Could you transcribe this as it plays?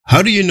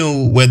How do you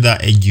know whether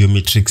a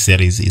geometric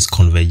series is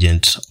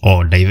convergent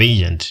or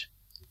divergent?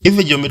 If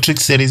a geometric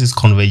series is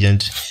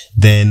convergent,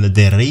 then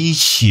the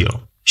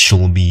ratio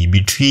should be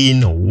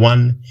between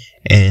 1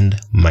 and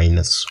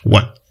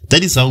 -1.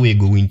 That is how we're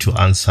going to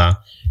answer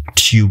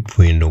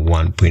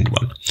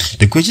 2.1.1.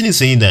 The question is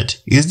saying that,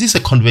 is this a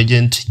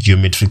convergent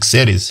geometric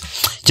series?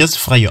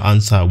 Justify your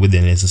answer with the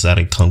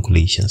necessary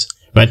calculations.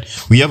 But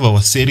we have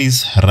our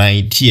series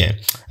right here.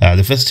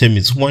 The first term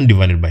is 1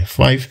 divided by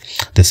 5,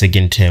 the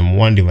second term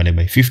 1 divided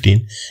by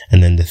 15,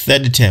 and then the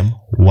third term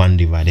 1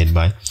 divided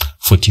by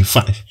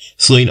 45.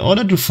 So in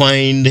order to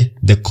find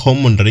the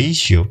common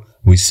ratio,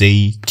 we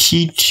say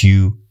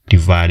T2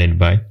 divided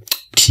by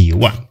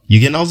T1.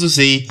 You can also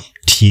say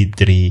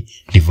T3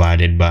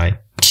 divided by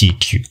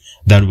T2.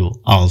 That will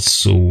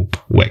also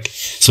work.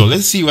 So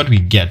let's see what we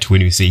get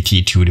when we say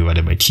T2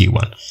 divided by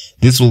T1.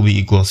 This will be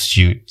equals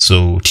to,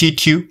 so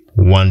T2,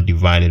 1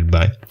 divided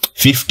by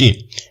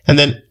 15. And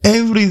then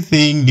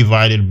everything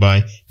divided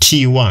by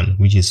T1,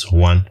 which is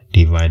 1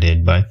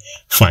 divided by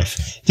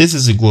 5. This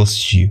is equals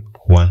to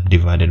 1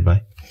 divided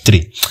by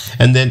 3.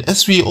 And then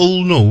as we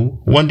all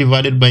know, 1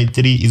 divided by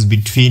 3 is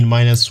between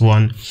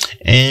 -1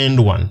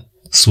 and 1.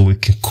 So we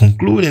can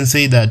conclude and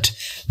say that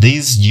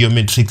this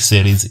geometric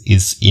series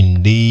is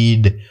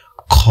indeed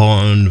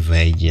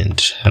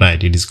convergent,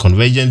 right? It is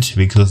convergent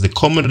because the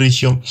common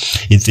ratio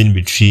is in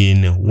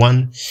between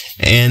 1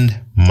 and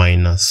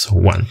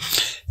 -1.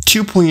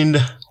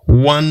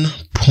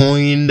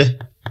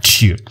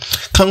 2.1.2.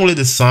 Calculate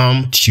the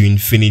sum to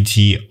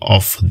infinity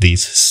of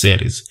this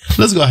series.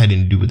 Let's go ahead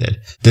and do that.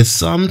 The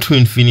sum to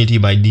infinity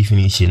by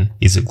definition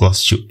is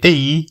equals to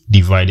a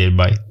divided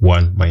by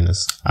 1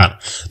 minus r.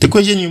 The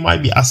question you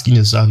might be asking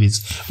yourself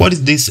is, what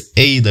is this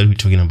a that we're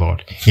talking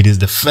about? It is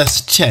the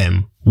first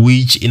term,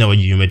 which in our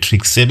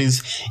geometric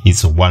series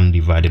is 1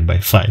 divided by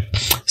 5.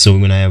 So we're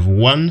going to have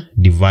 1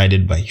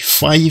 divided by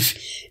 5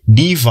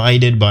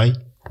 divided by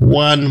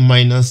 1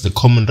 minus the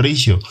common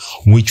ratio,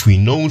 which we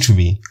know to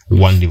be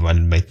 1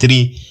 divided by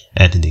 3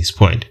 at this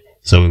point.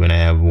 So we're going to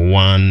have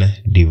 1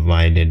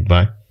 divided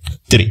by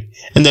 3.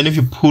 And then if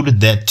you put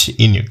that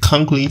in your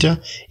calculator,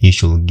 you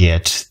should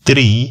get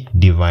 3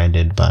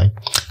 divided by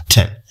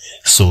 10.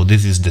 So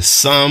this is the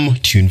sum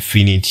to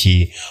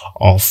infinity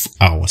of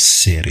our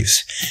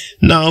series.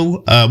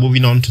 Now,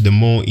 moving on to the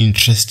more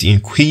interesting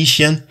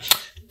equation,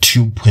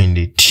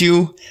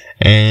 2.2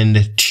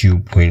 and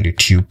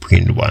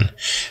 2.2.1.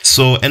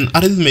 So an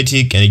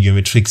arithmetic and a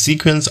geometric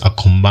sequence are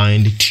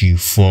combined to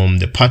form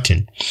the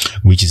pattern,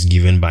 which is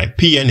given by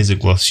Pn is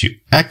equals to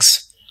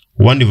x,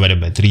 1 divided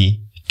by 3,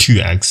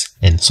 2x,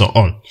 and so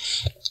on.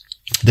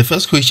 The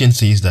first question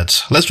says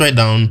that, let's write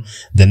down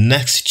the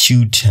next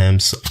 2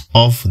 terms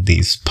of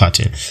this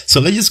pattern. So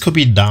let's just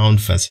copy it down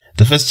first.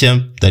 The first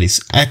term, that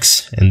is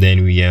x, and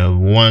then we have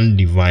 1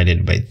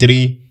 divided by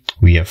 3,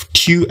 we have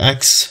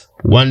 2x,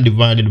 1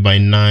 divided by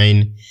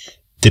 9,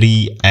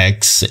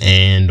 3x,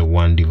 and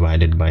 1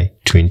 divided by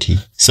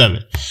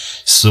 27.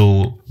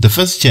 So the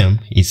first term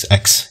is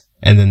x,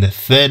 and then the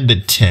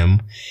third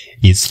term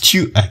is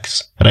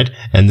 2x, right?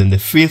 And then the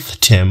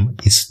fifth term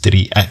is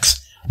 3x.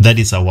 That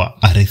is our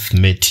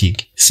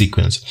arithmetic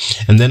sequence.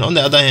 And then on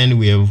the other hand,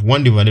 we have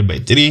 1 divided by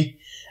 3,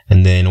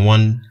 and then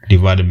 1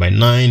 divided by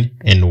 9,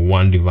 and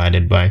 1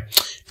 divided by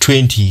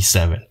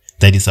 27.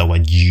 That is our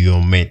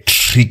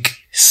geometric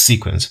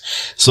sequence.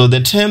 So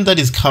the term that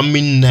is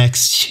coming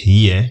next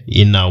here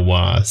in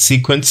our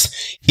sequence,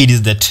 it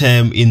is the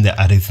term in the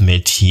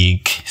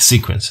arithmetic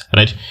sequence,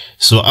 right?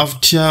 So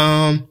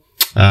after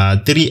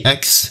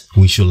 3x,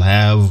 we should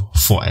have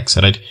 4x,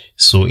 right?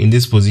 So in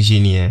this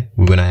position here,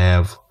 we're going to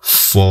have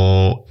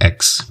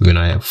 4x. We're going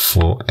to have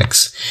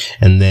 4x.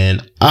 And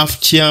then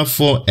after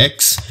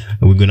 4x,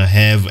 we're going to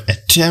have a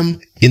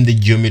term in the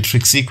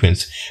geometric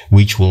sequence,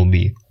 which will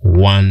be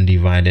 1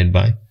 divided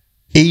by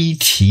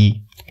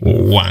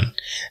 81.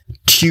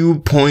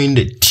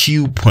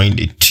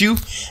 2.2.2.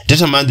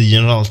 Determine the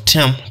general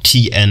term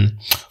Tn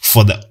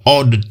for the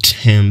odd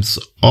terms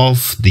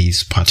of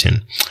this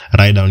pattern.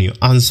 Write down your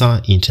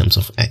answer in terms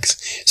of x.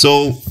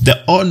 So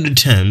the odd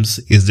terms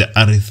is the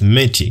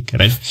arithmetic,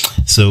 right?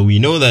 So we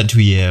know that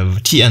we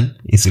have Tn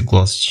is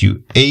equals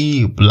to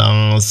a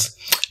plus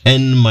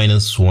n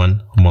minus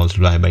 1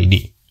 multiplied by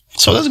d.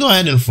 So let's go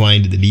ahead and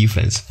find the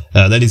difference.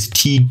 That is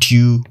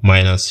T2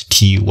 minus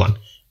T1.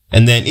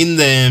 And then in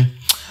the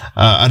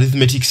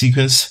arithmetic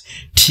sequence,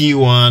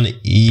 T1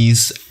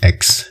 is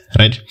x,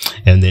 right?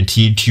 And then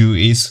T2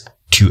 is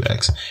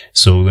 2x.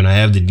 So we're going to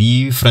have the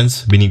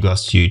difference being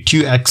equals to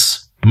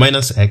 2x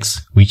minus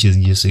x, which is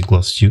just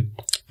equals to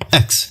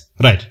x,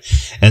 right?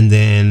 And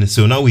then,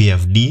 so now we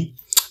have d.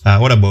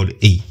 What about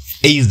a?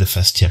 A is the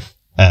first term.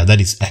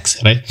 That is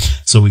x, right?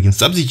 So we can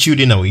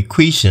substitute in our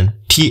equation.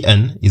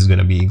 Tn is going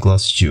to be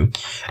equals to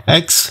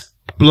x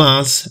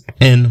plus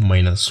n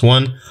minus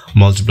 1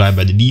 multiplied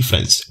by the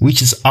difference,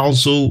 which is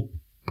also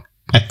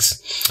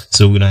x.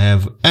 So we're going to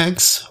have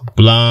x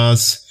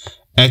plus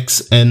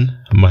xn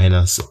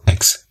minus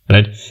x,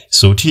 right?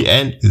 So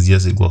Tn is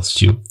just equals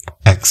to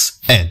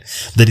Xn.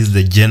 That is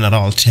the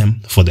general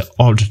term for the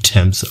odd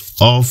terms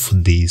of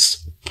this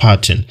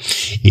pattern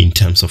in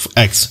terms of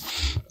X.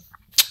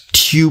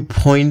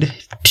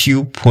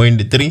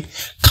 2.2.3,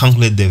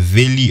 calculate the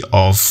value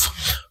of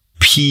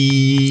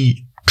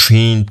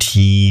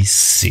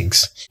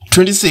P26.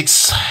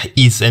 26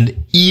 is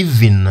an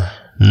even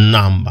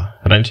number,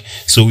 right?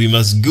 So we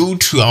must go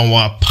to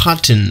our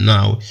pattern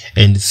now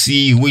and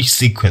see which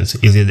sequence.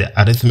 Is it the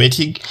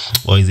arithmetic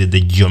or is it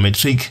the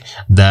geometric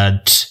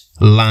that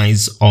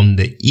lies on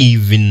the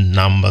even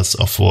numbers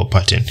of our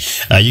pattern?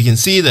 You can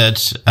see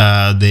that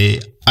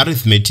the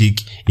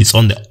arithmetic is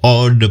on the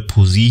odd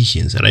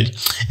positions, right?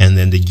 And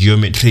then the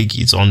geometric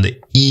is on the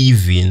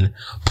even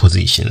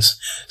positions.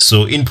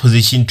 So in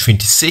position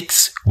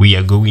 26, we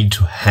are going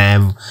to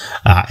have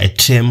a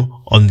term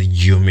on the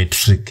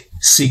geometric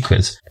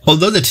sequence.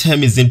 Although the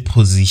term is in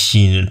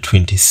position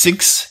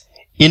 26,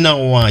 in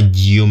our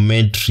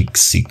geometric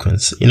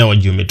sequence,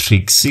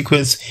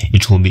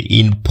 it will be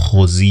in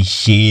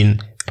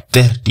position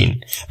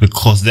 13,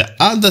 because the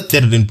other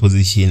 13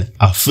 positions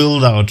are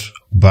filled out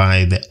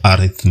by the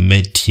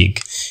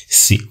arithmetic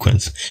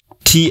sequence.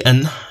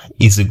 Tn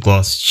is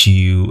equals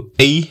to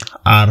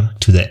ar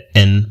to the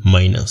n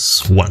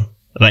minus 1.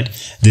 Right?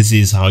 This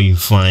is how you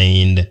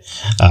find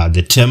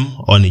the term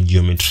on a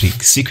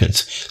geometric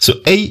sequence. So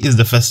A is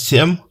the first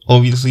term,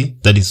 obviously,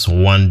 that is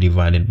 1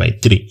 divided by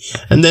 3.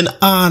 And then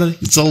R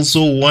is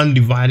also 1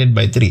 divided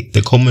by 3,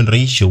 the common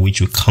ratio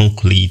which we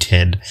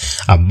calculated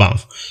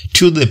above,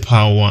 to the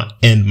power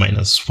n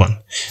minus 1.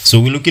 So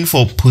we're looking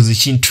for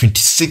position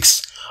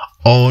 26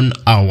 on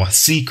our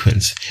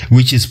sequence,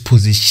 which is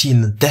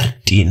position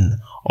 13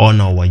 on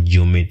our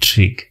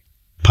geometric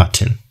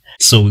pattern.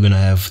 So we're going to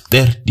have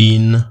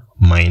 13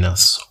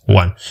 minus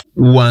 1.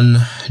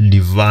 1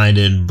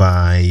 divided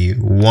by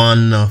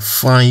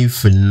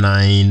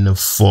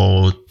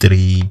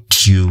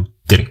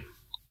 1594323.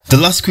 The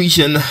last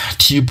question,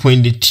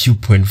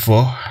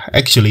 2.2.4,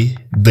 actually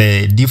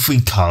the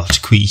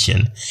difficult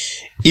question.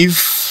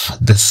 If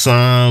the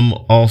sum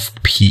of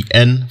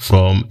Pn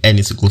from n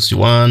is equals to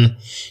 1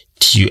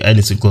 to n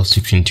is equals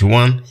to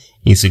 21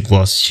 is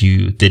equals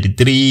to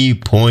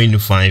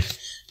 33.5,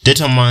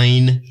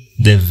 determine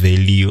the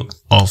value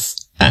of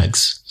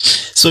X.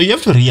 So you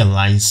have to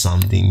realize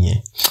something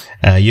here.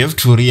 You have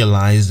to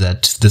realize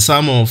that the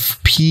sum of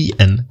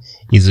Pn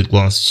is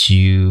equals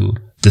to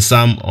the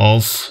sum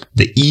of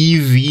the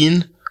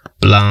even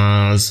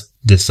plus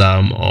the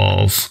sum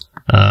of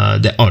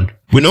the odd.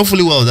 We know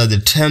fully well that the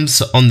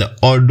terms on the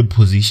odd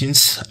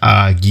positions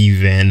are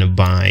given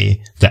by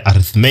the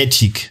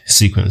arithmetic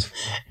sequence,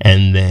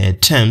 and the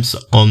terms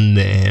on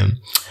the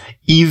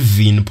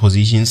even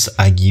positions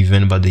are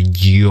given by the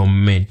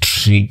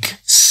geometric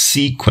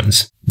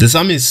sequence. The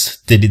sum is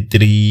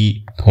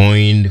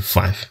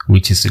 33.5,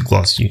 which is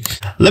equals to.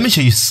 Let me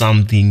show you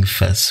something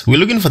first. We're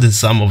looking for the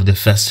sum of the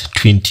first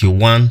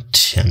 21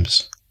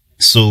 terms.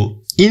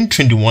 So in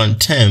 21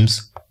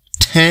 terms,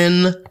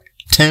 10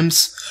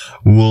 terms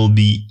will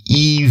be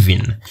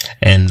even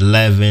and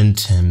 11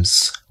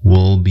 terms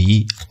will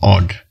be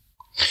odd.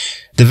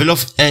 The value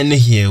of n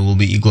here will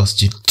be equals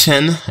to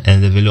 10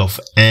 and the value of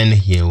n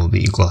here will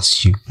be equals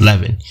to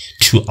 11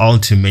 to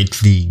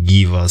ultimately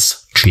give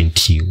us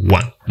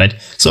 21, right?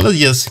 So let's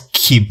just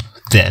keep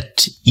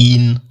that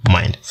in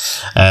mind.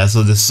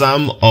 So the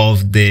sum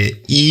of the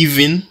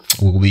even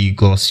will be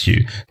equals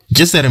to,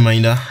 just a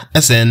reminder,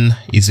 Sn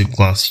is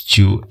equals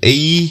to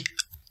A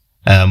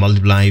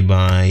multiplied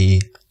by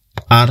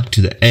r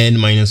to the n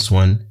minus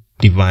 1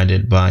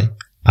 divided by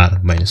r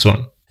minus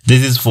 1.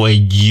 This is for a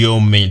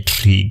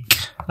geometric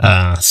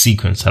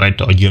sequence,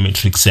 right, or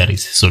geometric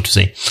series, so to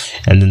say.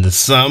 And then the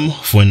sum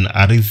for an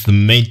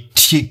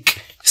arithmetic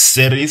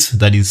series,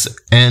 that is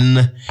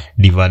n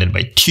divided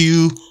by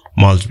 2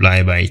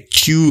 multiplied by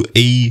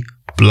 2a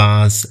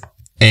plus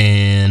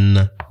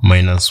n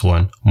minus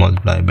 1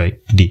 multiplied by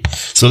d.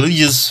 So let's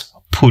just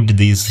put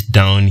this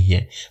down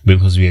here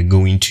because we are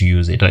going to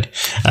use it, right?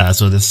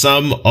 So the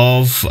sum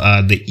of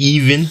the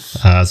even,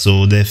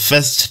 so the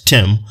first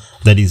term,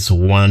 that is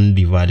 1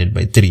 divided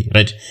by 3,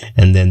 right?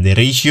 And then the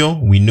ratio,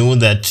 we know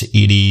that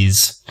it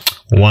is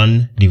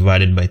 1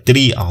 divided by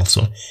 3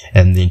 also.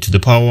 And then to the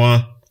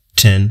power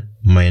 10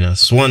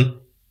 minus 1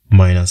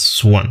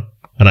 minus 1,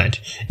 right?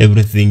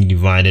 Everything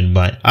divided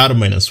by r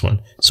minus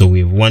 1. So we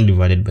have 1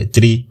 divided by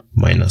 3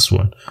 minus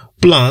 1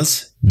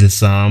 plus the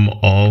sum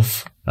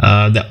of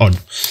the odd.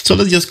 So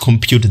let's just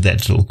compute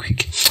that real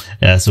quick.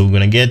 So we're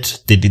going to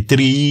get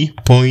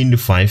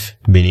 33.5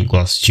 being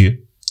equals to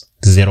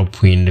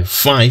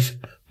 0.5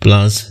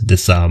 plus the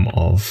sum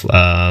of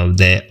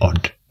the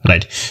odd,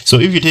 right? So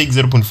if you take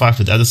 0.5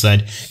 to the other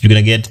side, you're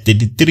going to get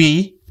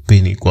 33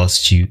 being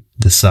equals to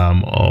the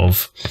sum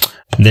of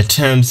the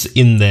terms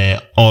in the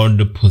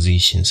odd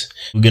positions.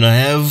 We're going to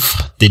have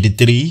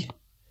 33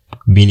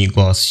 being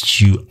equals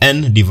to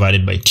n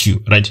divided by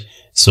 2, right?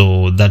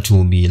 So that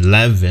will be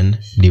 11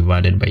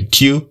 divided by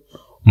 2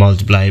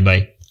 multiplied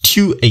by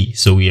 2a.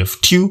 So we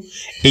have 2.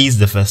 A is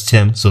the first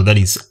term, so that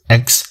is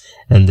x.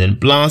 and then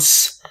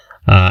plus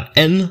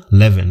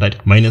n11,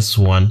 right? Minus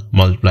 1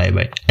 multiplied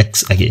by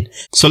x again.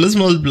 So let's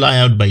multiply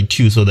out by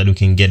 2 so that we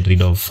can get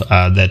rid of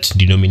that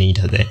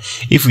denominator there.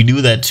 If we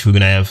do that, we're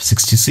gonna have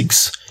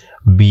 66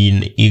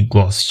 being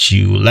equals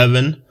to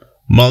 11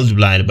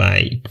 multiplied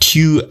by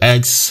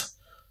 2x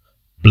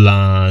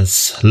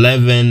plus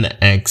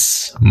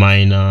 11x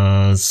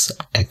minus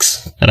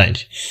x,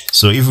 right?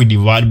 So if we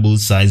divide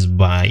both sides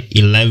by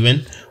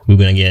 11, we're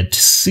gonna get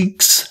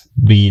 6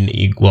 being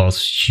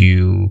equals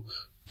to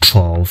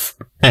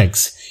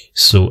 12x.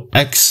 So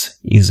x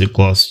is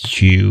equals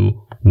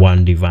to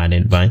 1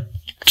 divided by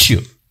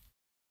 2.